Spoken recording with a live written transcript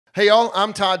Hey y'all,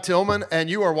 I'm Todd Tilghman, and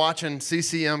you are watching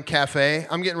CCM Cafe.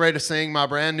 I'm getting ready to sing my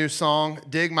brand new song,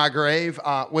 Dig My Grave,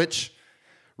 which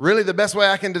really the best way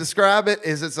I can describe it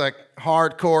is it's a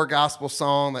hardcore gospel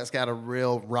song that's got a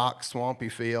real rock swampy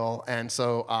feel. And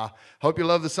so hope you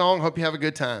love the song, hope you have a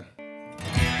good time.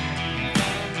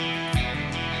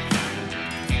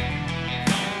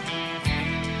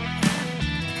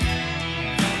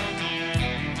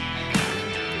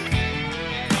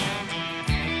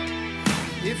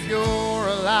 If you're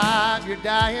alive, you're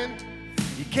dying,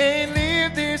 you can't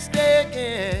live this day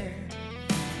again.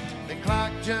 The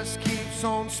clock just keeps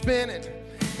on spinning,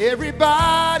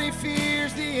 everybody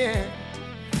fears the end.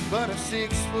 But a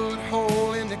 6-foot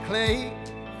hole in the clay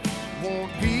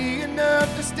won't be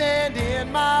enough to stand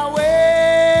in my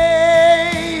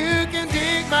way. You can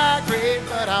dig my grave,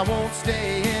 but I won't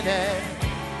stay in it.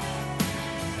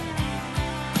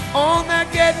 On that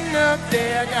getting up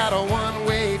there, I got a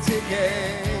one-way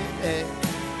ticket.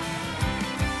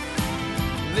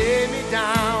 Lay me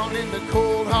down in the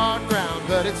cold, hard ground,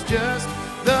 but it's just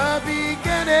the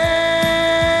beginning.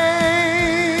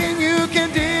 You can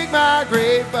dig my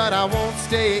grave, but I won't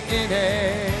stay in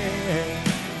it.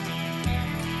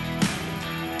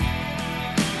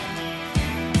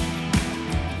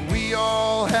 We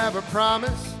all have a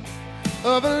promise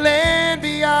of a land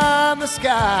beyond the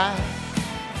sky,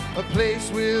 a place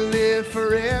we'll live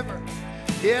forever,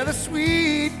 yeah, the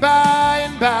sweet by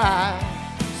and by.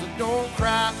 So don't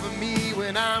cry for me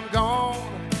when I'm gone,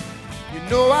 you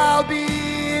know I'll be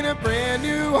in a brand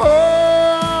new home.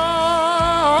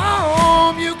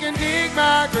 You can dig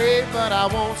my grave, but I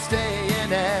won't stay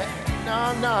in it,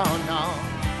 no, no, no.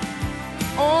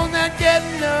 On that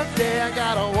getting up there, I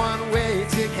got a one-way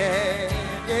ticket,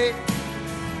 yeah.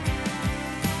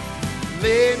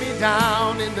 Lay me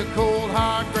down in the cold,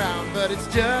 hard ground, but it's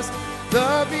just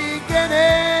the beginning.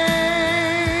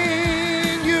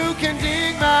 You can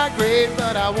dig my grave,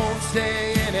 but I won't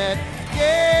stay in it.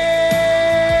 Yeah.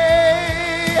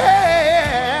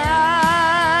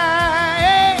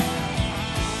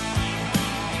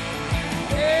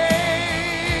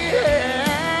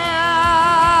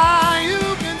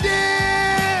 You can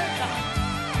dig.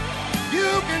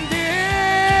 You can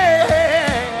dig.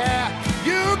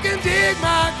 You can dig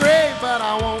my grave, but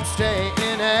I won't stay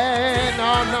in it.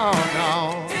 No, no,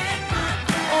 no.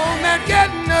 On that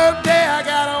getting up there, I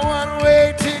got a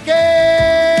one-way ticket.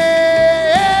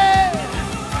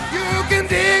 You can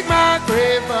dig my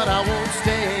grave, but I won't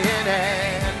stay in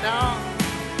it. No.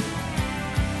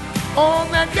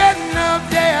 On that getting up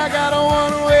there, I got a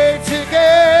one-way ticket.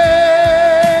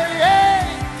 Yeah.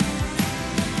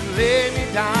 Lay me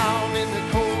down in the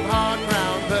cold, hard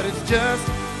ground, but it's just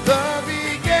the beginning.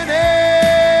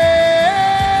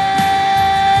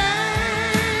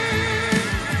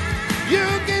 You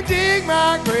can dig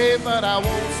my grave, but I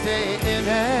won't stay in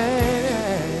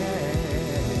it.